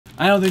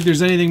I don't think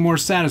there's anything more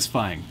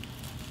satisfying.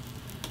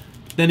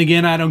 Then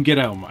again, I don't get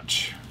out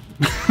much.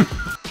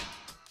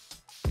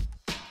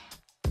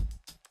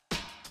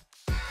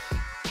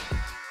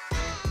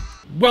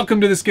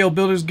 Welcome to the Scale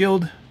Builders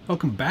Guild.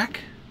 Welcome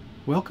back.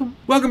 Welcome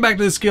back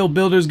to the Scale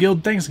Builders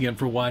Guild. Thanks again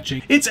for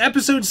watching. It's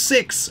episode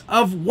 6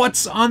 of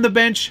What's on the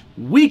Bench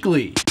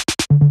Weekly.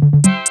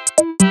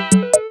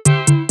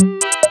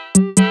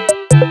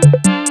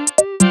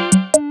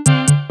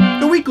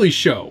 The weekly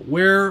show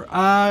where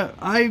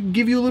I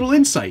give you a little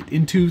insight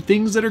into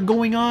things that are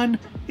going on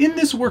in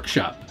this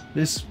workshop,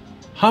 this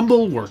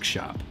humble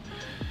workshop.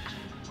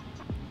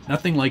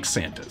 Nothing like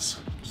Santa's.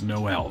 There's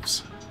no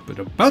elves, but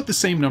about the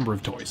same number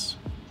of toys.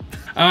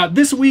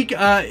 This week,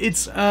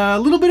 it's a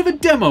little bit of a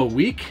demo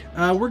week.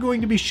 We're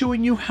going to be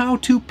showing you how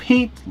to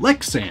paint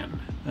Lexan,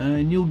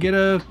 and you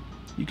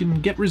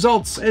can get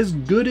results as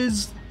good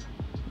as,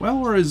 well,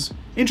 or as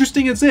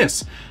interesting as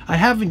this. I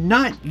have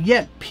not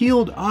yet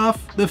peeled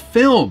off the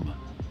film.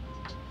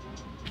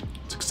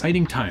 It's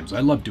exciting times. I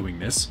love doing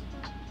this.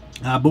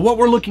 But what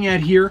we're looking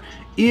at here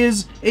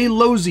is a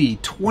Lexan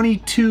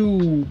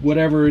 22,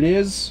 whatever it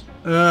is.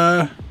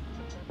 The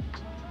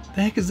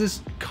heck is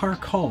this car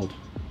called?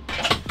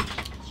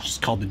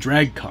 Called the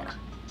drag car.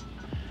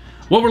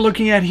 What we're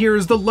looking at here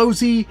is the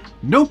Lexan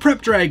no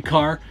prep drag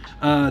car.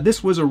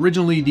 This was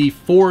originally the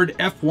Ford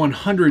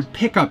F100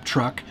 pickup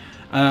truck,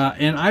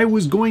 and I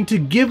was going to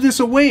give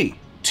this away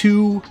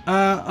to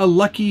a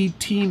lucky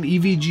Team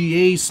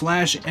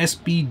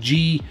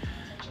EVGA/SBG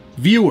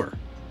viewer.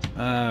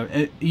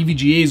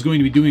 EVGA is going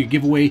to be doing a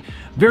giveaway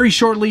very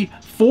shortly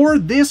for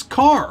this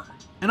car,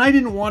 and I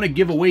didn't want to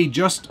give away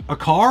just a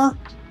car.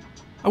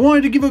 I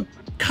wanted to give a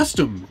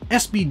custom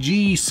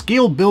SBG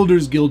Scale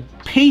Builders Guild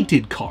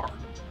painted car.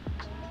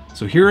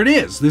 So here it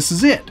is. This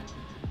is it.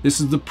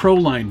 This is the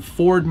Proline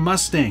Ford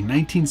Mustang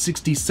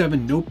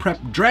 1967 no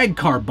prep drag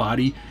car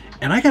body,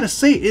 and I gotta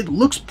say it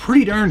looks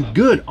pretty darn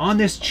good on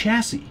this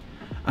chassis.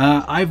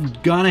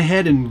 I've gone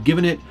ahead and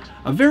given it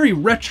a very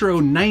retro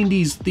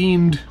 90s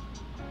themed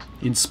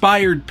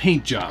inspired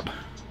paint job.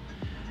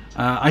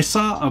 I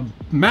saw a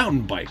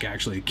mountain bike,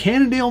 actually, a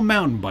Cannondale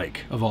mountain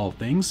bike of all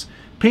things,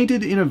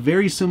 painted in a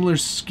very similar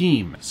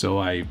scheme. So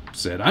I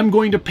said, I'm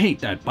going to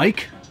paint that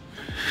bike.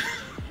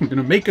 I'm going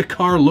to make a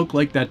car look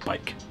like that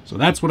bike. So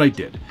that's what I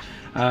did.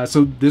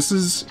 So this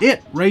is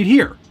it right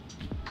here.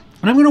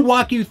 And I'm going to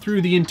walk you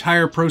through the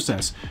entire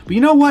process. But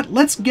you know what?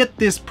 Let's get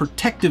this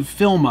protective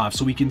film off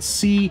so we can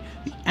see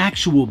the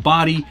actual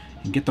body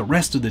and get the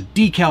rest of the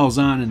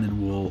decals on, and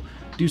then we'll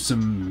do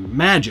some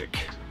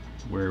magic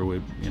where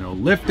we,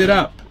 lift it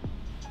up.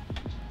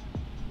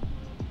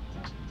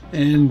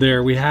 And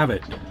there we have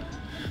it.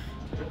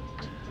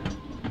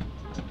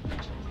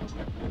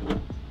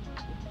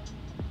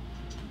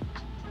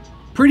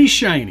 Pretty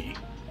shiny.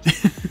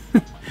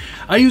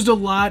 I used a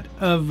lot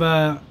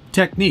of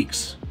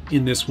techniques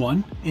in this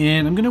one,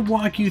 and I'm going to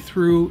walk you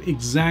through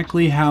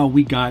exactly how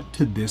we got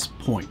to this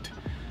point.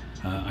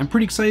 I'm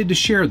pretty excited to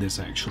share this,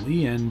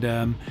 actually,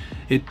 and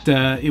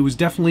it was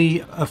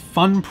definitely a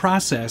fun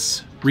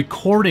process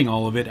recording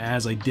all of it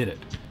as I did it.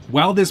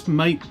 While this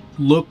might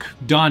look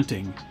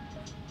daunting,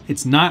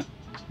 it's not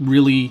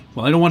really,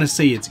 well, I don't want to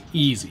say it's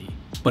easy,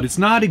 but it's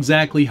not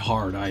exactly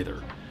hard either.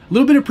 A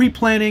little bit of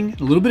pre-planning,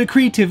 a little bit of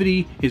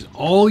creativity is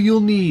all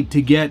you'll need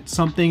to get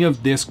something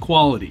of this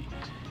quality.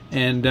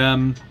 And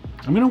I'm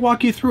going to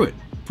walk you through it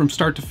from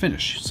start to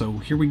finish. So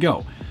here we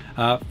go.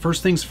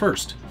 First things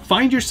first,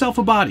 find yourself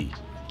a body.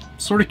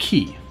 Sort of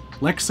key.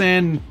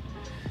 Lexan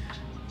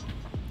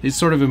is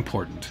sort of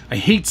important. I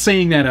hate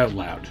saying that out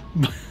loud,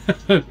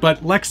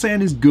 but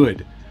Lexan is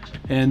good.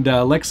 And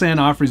Lexan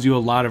offers you a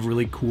lot of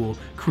really cool,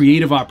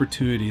 creative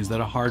opportunities that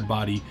a hard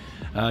body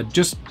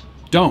just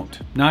don't.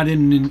 Not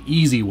in an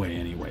easy way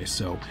anyway.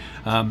 So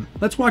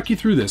let's walk you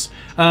through this.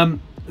 The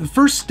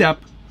first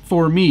step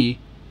for me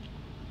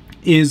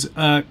is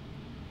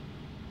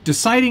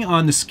deciding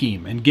on the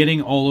scheme and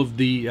getting all of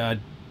the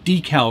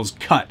decals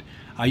cut.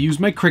 I use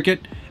my Cricut,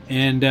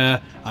 and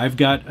I've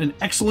got an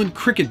excellent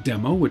Cricut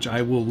demo, which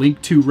I will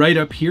link to right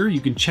up here.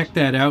 You can check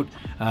that out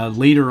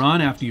later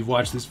on after you've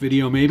watched this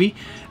video maybe.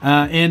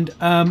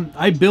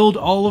 I build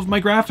all of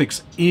my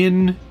graphics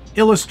in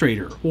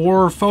Illustrator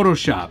or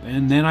Photoshop,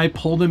 and then I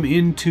pull them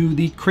into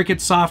the Cricut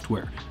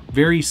software.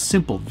 Very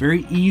simple,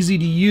 very easy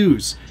to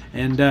use,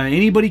 and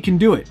anybody can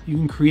do it. You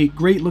can create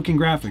great looking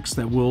graphics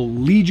that will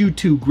lead you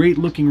to great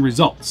looking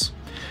results.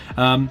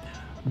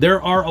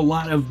 There are a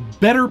lot of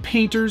better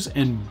painters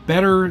and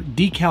better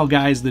decal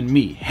guys than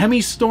me.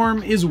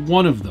 Hemistorm is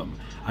one of them.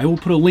 I will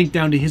put a link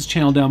down to his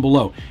channel down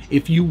below.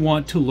 If you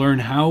want to learn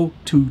how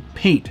to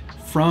paint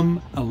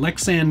from a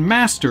Lexan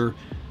master,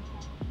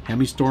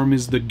 Hemistorm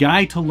is the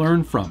guy to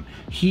learn from.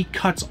 He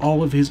cuts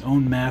all of his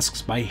own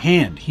masks by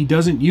hand. He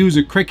doesn't use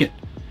a Cricut.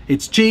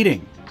 It's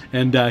cheating.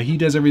 And he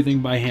does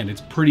everything by hand.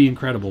 It's pretty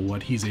incredible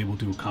what he's able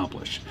to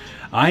accomplish.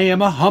 I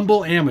am a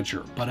humble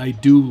amateur, but I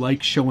do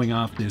like showing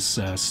off this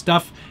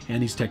stuff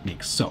and these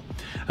techniques. So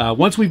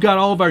once we've got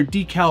all of our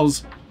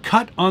decals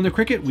cut on the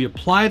Cricut, we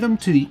apply them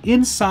to the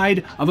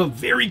inside of a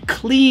very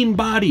clean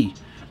body.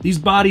 These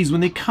bodies,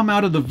 when they come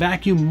out of the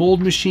vacuum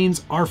mold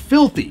machines, are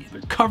filthy.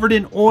 They're covered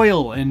in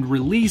oil and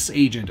release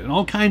agent and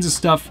all kinds of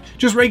stuff.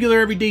 Just regular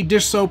everyday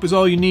dish soap is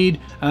all you need.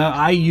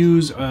 I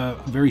use a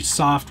very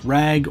soft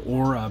rag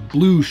or a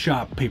Blue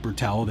Shop paper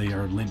towel. They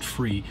are lint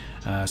free,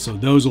 so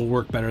those will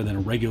work better than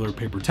a regular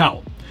paper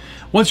towel.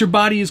 Once your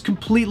body is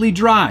completely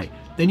dry,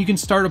 then you can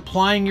start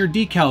applying your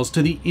decals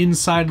to the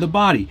inside of the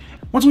body.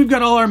 Once we've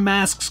got all our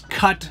masks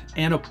cut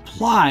and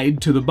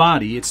applied to the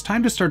body, it's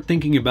time to start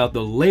thinking about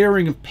the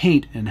layering of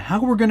paint and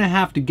how we're going to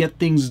have to get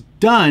things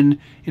done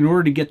in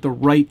order to get the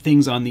right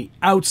things on the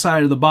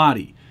outside of the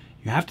body.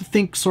 You have to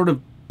think sort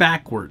of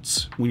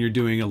backwards when you're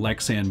doing a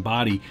Lexan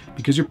body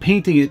because you're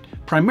painting it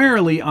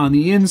primarily on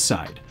the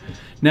inside.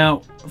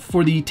 Now,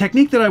 for the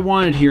technique that I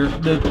wanted here,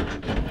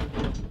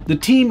 the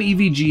Team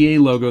EVGA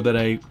logo that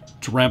I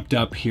dreamt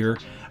up here,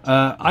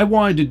 I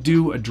wanted to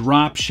do a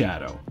drop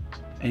shadow.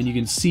 And you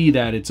can see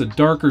that it's a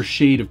darker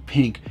shade of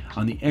pink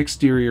on the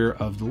exterior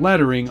of the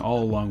lettering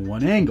all along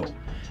one angle.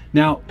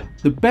 Now,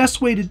 the best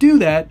way to do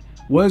that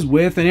was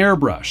with an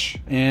airbrush,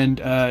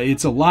 and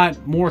it's a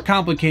lot more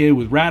complicated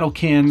with rattle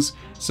cans,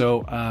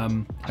 so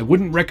I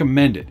wouldn't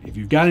recommend it. If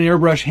you've got an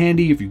airbrush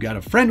handy, if you've got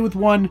a friend with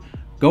one,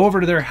 go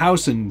over to their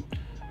house and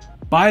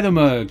buy them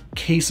a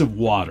case of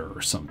water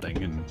or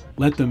something and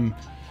let them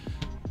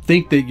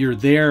think that you're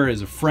there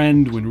as a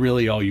friend when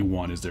really all you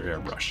want is their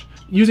airbrush.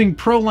 Using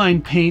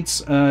Proline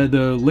paints,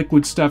 the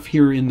liquid stuff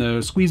here in the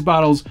squeeze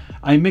bottles,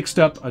 I mixed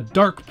up a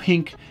dark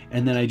pink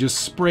and then I just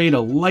sprayed a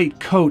light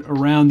coat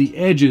around the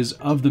edges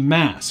of the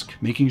mask,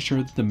 making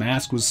sure that the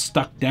mask was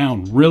stuck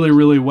down really,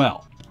 really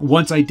well.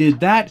 Once I did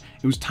that,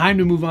 it was time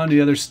to move on to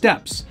the other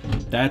steps.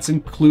 That's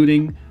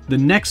including the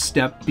next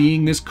step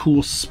being this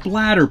cool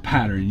splatter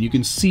pattern. You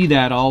can see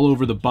that all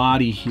over the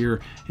body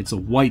here. It's a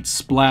white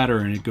splatter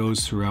and it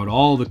goes throughout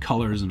all the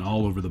colors and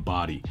all over the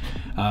body.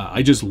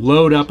 I just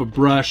load up a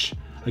brush,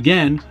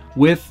 again,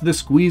 with the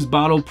squeeze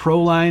bottle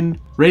Proline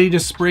ready to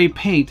spray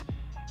paint,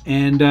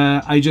 and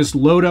I just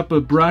load up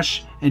a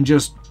brush and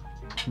just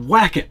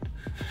whack it.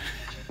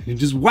 And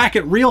just whack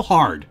it real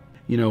hard.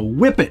 You know,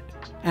 whip it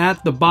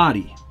at the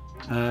body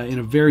in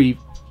a very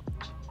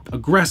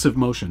aggressive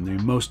motion,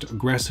 the most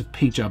aggressive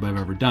paint job I've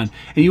ever done.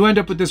 And you end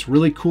up with this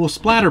really cool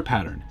splatter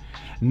pattern.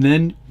 And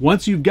then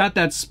once you've got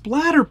that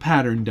splatter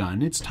pattern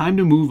done, it's time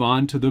to move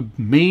on to the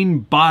main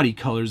body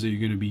colors that you're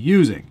going to be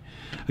using.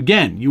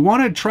 Again, you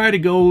want to try to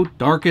go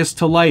darkest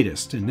to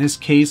lightest. In this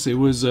case, it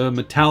was a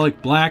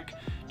metallic black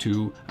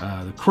to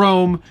the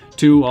chrome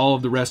to all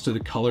of the rest of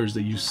the colors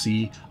that you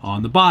see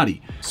on the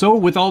body. So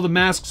with all the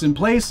masks in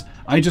place,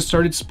 I just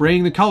started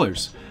spraying the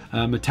colors.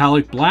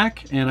 Metallic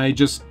black, and I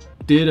just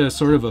did a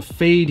sort of a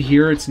fade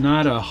here. It's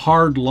not a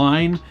hard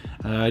line.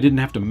 I didn't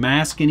have to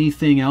mask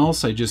anything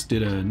else. I just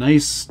did a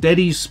nice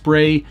steady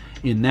spray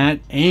in that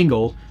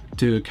angle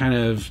to kind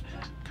of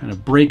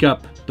break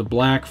up the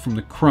black from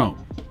the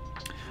chrome.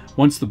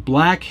 Once the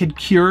black had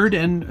cured,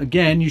 and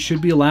again, you should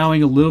be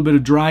allowing a little bit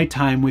of dry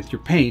time with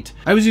your paint,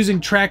 I was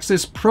using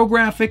Traxxas Pro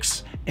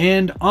Graphics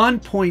and On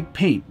Point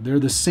paint. They're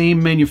the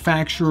same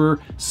manufacturer,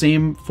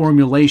 same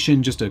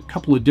formulation, just a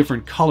couple of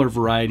different color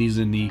varieties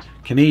in the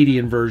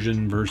Canadian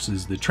version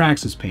versus the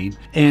Traxxas paint.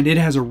 And it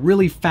has a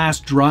really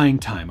fast drying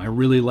time. I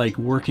really like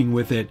working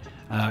with it,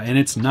 and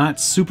it's not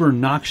super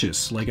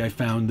noxious like I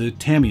found the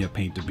Tamiya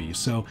paint to be.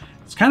 So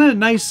it's kind of a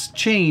nice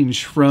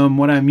change from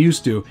what I'm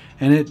used to,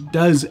 and it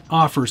does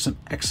offer some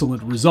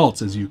excellent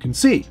results, as you can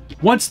see.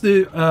 Once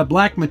the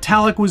black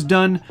metallic was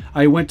done,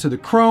 I went to the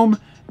chrome,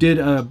 did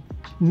a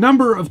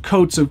number of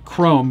coats of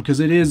chrome, because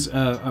it is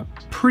a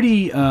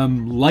pretty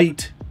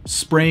light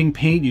spraying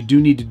paint. You do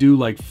need to do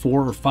like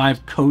 4 or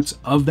 5 coats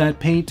of that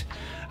paint.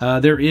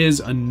 There is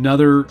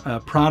another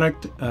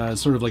product,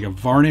 sort of like a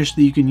varnish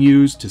that you can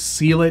use to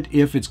seal it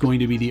if it's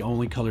going to be the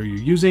only color you're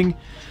using.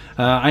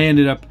 I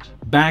ended up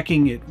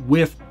backing it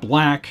with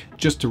black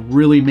just to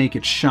really make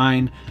it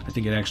shine. I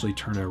think it actually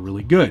turned out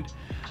really good.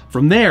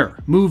 From there,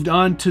 moved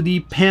on to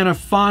the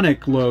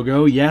Panaphonic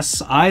logo.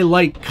 Yes, I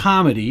like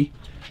comedy.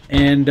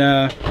 And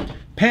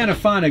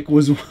Panaphonic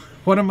was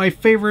one of my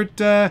favorite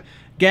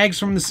gags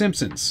from The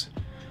Simpsons.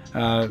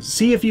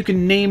 See if you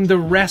can name the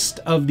rest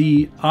of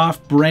the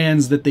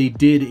off-brands that they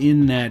did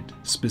in that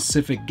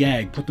specific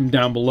gag. Put them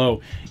down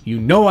below. You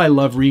know I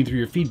love reading through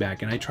your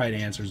feedback, and I try to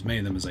answer as many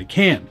of them as I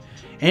can.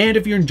 And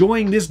if you're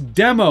enjoying this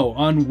demo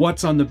on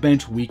What's on the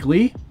Bench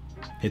Weekly,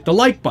 hit the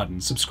like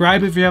button,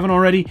 subscribe if you haven't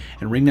already,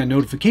 and ring that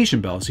notification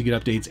bell so you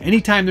get updates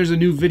anytime there's a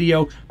new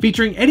video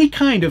featuring any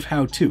kind of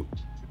how-to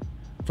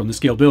from the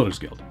Scale Builders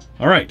Guild.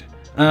 All right.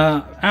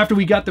 After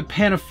we got the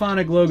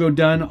Panaphonic logo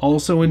done,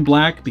 also in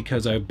black,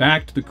 because I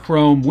backed the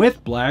chrome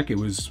with black, it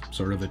was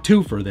sort of a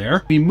twofer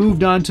there. We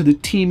moved on to the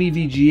Team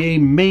EVGA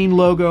main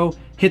logo,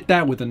 hit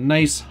that with a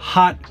nice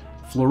hot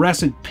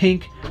fluorescent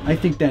pink. I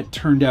think that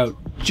turned out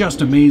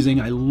just amazing.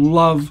 I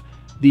love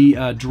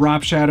the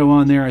drop shadow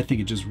on there. I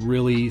think it just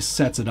really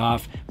sets it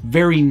off.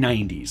 Very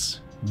 90s.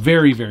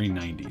 Very, very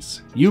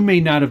 90s. You may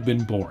not have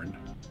been born,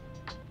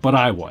 but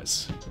I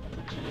was.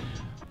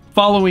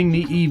 Following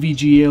the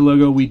EVGA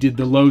logo, we did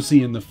the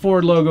Losi and the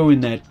Ford logo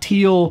in that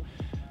teal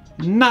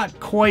not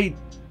quite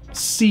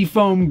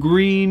seafoam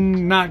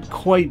green, not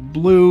quite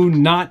blue,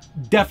 not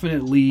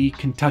definitely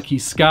Kentucky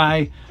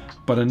sky,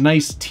 but a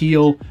nice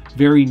teal,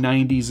 very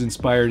 90s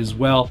inspired as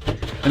well.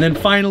 And then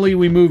finally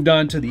we moved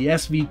on to the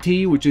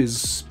SVT, which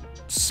is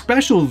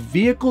Special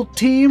Vehicle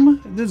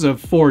Team. This is a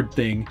Ford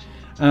thing.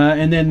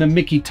 And then the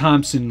Mickey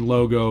Thompson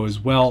logo as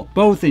well,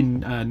 both in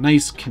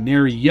nice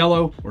canary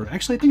yellow, or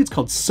actually I think it's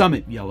called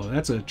Summit Yellow.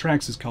 That's a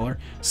Traxxas color,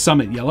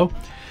 Summit Yellow.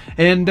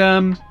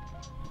 And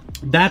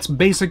that's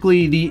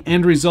basically the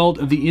end result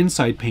of the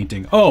inside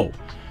painting. Oh,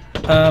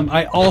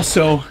 I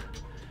also,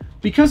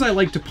 because I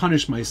like to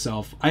punish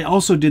myself, I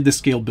also did the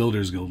Scale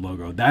Builders Guild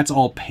logo. That's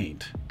all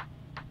paint.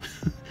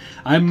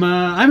 I'm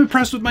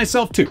impressed with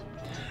myself too.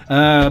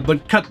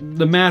 But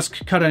the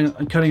mask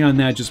cutting on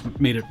that just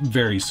made it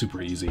very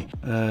super easy.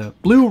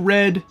 Blue,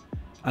 red,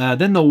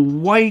 then the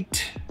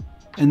white,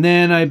 and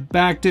then I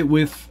backed it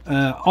with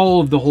all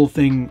of the whole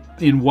thing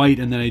in white,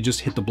 and then I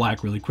just hit the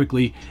black really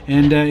quickly,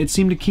 and it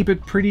seemed to keep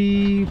it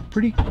pretty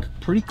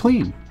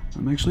clean.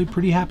 I'm actually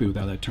pretty happy with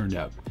how that turned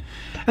out.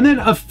 And then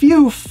a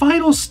few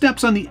final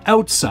steps on the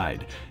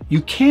outside.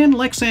 You can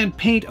Lexan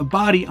paint a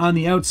body on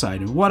the outside,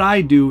 and what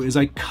I do is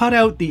I cut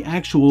out the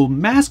actual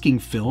masking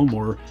film,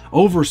 or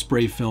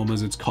overspray film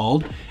as it's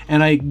called,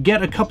 and I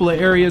get a couple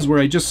of areas where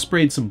I just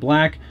sprayed some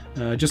black,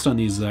 just on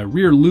these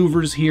rear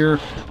louvers here,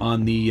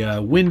 on the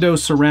window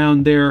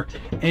surround there,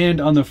 and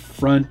on the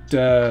front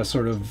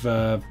sort of,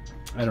 I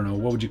don't know,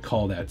 what would you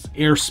call that? It's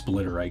air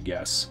splitter, I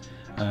guess,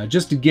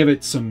 just to give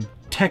it some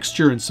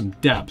texture and some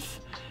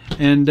depth.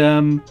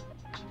 And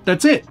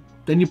that's it.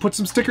 Then you put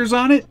some stickers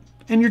on it,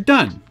 and you're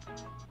done.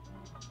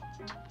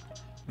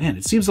 Man,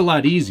 it seems a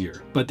lot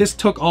easier, but this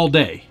took all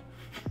day.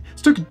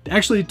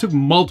 It took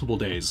multiple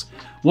days.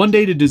 One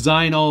day to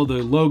design all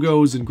the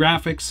logos and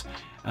graphics,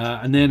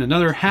 and then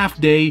another half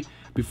day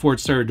before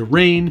it started to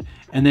rain,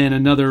 and then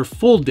another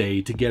full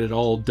day to get it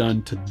all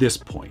done to this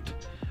point.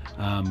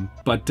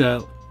 But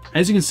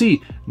as you can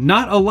see,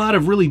 not a lot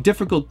of really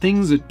difficult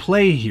things at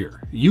play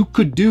here. You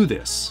could do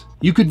this.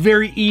 You could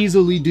very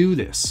easily do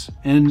this,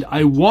 and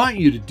I want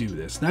you to do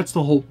this. That's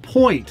the whole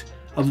point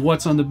of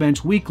What's on the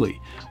Bench Weekly.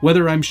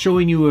 Whether I'm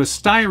showing you a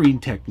styrene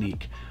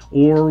technique,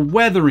 or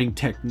weathering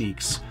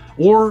techniques,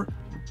 or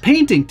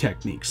painting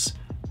techniques,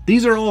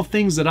 these are all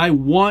things that I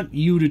want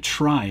you to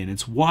try, and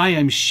it's why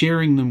I'm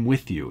sharing them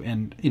with you.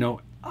 And, you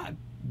know,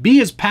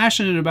 be as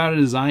passionate about it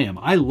as I am.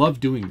 I love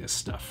doing this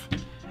stuff.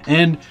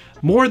 And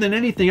more than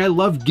anything, I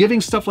love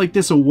giving stuff like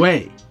this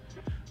away.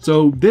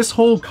 So this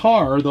whole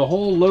car, the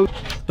whole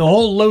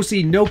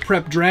Losi No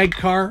Prep drag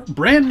car,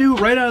 brand new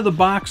right out of the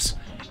box,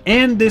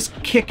 and this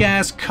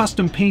kick-ass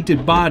custom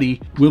painted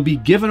body will be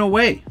given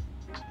away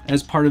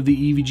as part of the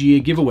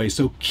EVGA giveaway.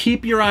 So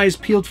keep your eyes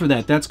peeled for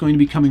that. That's going to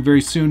be coming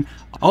very soon.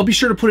 I'll be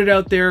sure to put it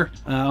out there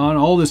on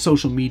all the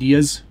social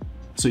medias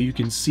so you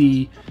can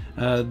see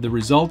the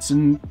results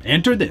and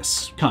enter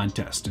this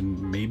contest and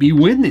maybe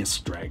win this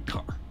drag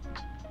car.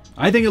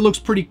 I think it looks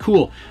pretty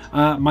cool.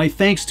 My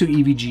thanks to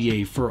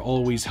EVGA for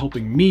always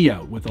helping me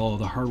out with all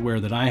the hardware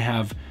that I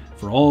have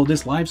for all of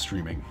this live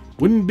streaming.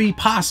 Wouldn't be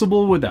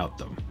possible without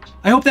them.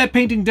 I hope that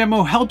painting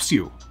demo helps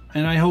you,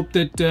 and I hope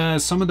that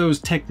some of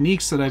those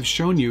techniques that I've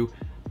shown you,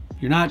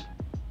 you're not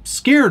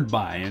scared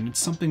by, and it's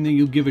something that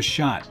you'll give a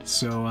shot.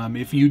 So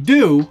if you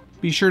do,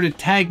 be sure to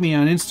tag me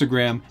on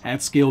Instagram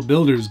at Scale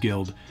Builders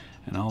Guild,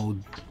 and I'll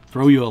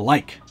throw you a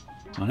like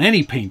on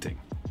any painting,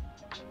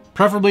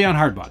 preferably on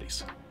hard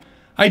bodies.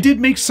 I did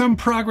make some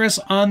progress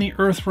on the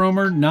Earth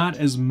Roamer, not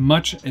as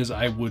much as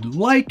I would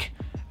like.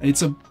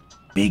 It's a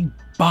big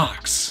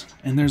box,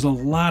 and there's a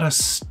lot of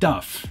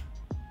stuff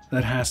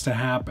that has to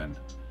happen.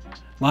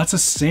 Lots of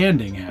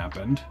sanding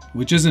happened,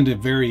 which isn't a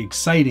very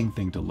exciting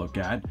thing to look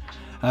at.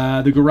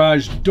 The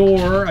garage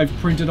door, I've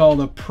printed all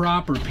the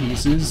proper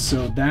pieces,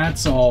 so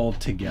that's all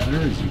together.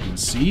 As you can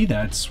see,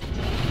 that's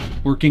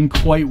working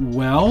quite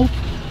well.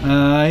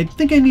 I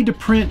think I need to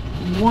print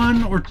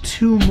 1 or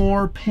 2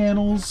 more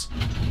panels,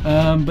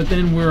 but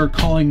then we're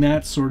calling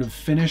that sort of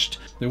finished.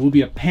 There will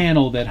be a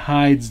panel that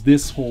hides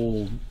this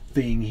whole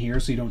thing here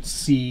so you don't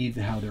see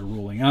how they're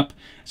rolling up.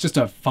 It's just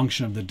a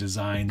function of the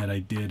design that I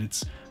did.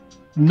 It's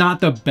not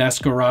the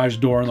best garage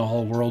door in the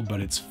whole world, but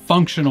it's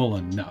functional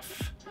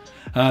enough.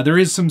 There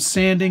is some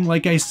sanding,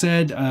 like I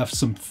said.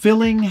 Some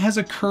filling has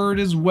occurred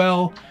as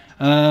well.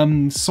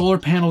 Solar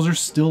panels are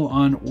still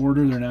on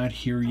order. They're not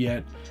here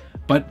yet,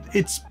 but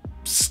it's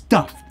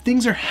stuff.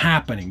 Things are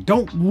happening.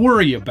 Don't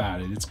worry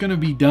about it. It's going to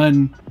be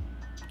done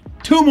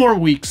 2 more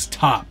weeks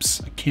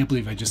tops. I can't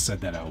believe I just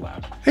said that out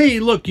loud. Hey,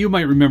 look, you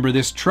might remember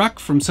this truck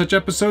from such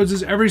episodes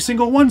as every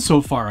single one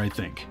so far, I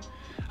think.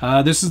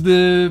 This is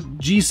the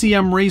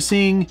GCM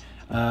Racing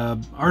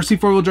RC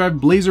 4-wheel drive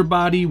Blazer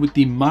body with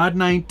the Mod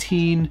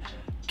 19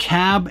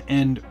 cab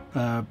and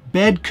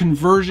bed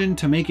conversion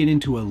to make it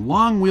into a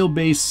long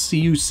wheelbase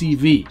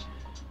CUCV.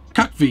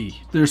 Cuck V.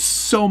 There's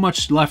so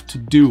much left to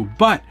do,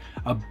 but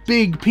a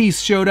big piece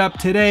showed up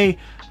today.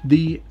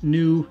 The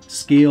new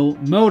scale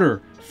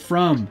motor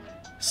from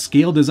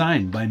Scale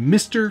Design by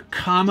Mr.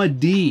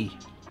 D.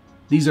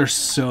 These are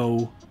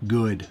so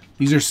good.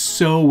 These are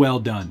so well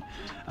done.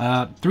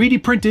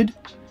 3D printed,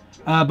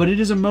 but it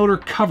is a motor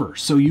cover.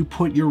 So you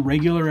put your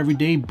regular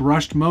everyday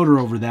brushed motor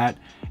over that,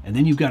 and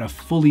then you've got a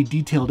fully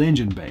detailed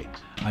engine bay.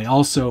 I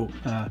also,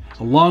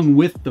 along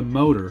with the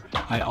motor,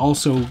 I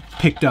also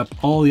picked up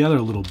all the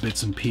other little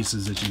bits and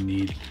pieces that you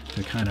need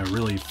to kind of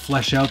really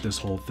flesh out this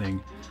whole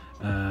thing.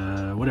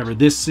 Whatever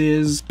this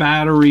is,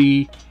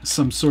 battery,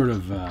 some sort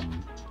of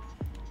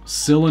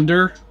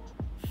cylinder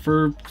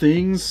for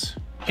things.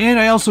 And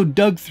I also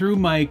dug through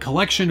my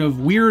collection of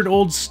weird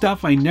old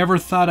stuff I never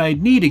thought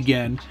I'd need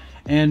again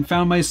and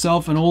found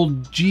myself an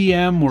old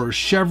GM or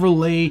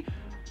Chevrolet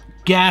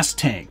gas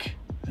tank.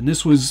 And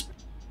this was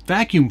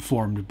vacuum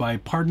formed by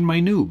Pardon My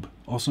Noob,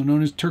 also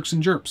known as Turks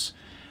and Jerps.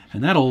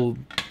 And that'll,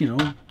 you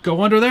know,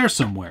 go under there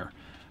somewhere.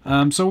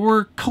 So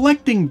we're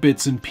collecting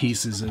bits and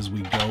pieces as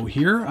we go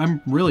here.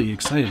 I'm really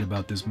excited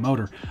about this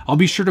motor. I'll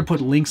be sure to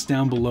put links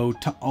down below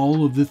to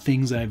all of the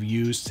things I've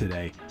used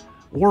today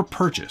or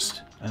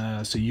purchased,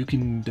 so you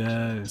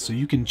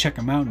can check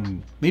them out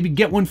and maybe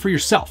get one for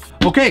yourself.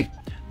 Okay,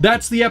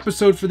 that's the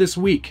episode for this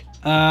week.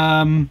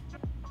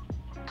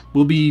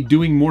 We'll be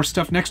doing more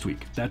stuff next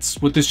week.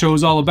 That's what this show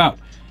is all about.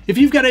 If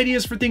you've got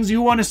ideas for things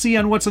you want to see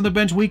on What's on the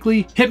Bench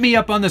Weekly, hit me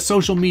up on the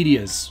social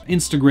medias,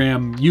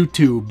 Instagram,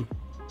 YouTube,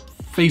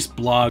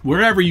 Facebook,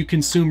 wherever you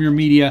consume your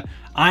media.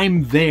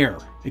 I'm there,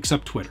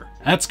 except Twitter.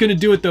 That's going to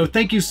do it though.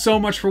 Thank you so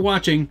much for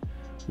watching.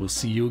 We'll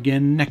see you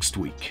again next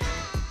week.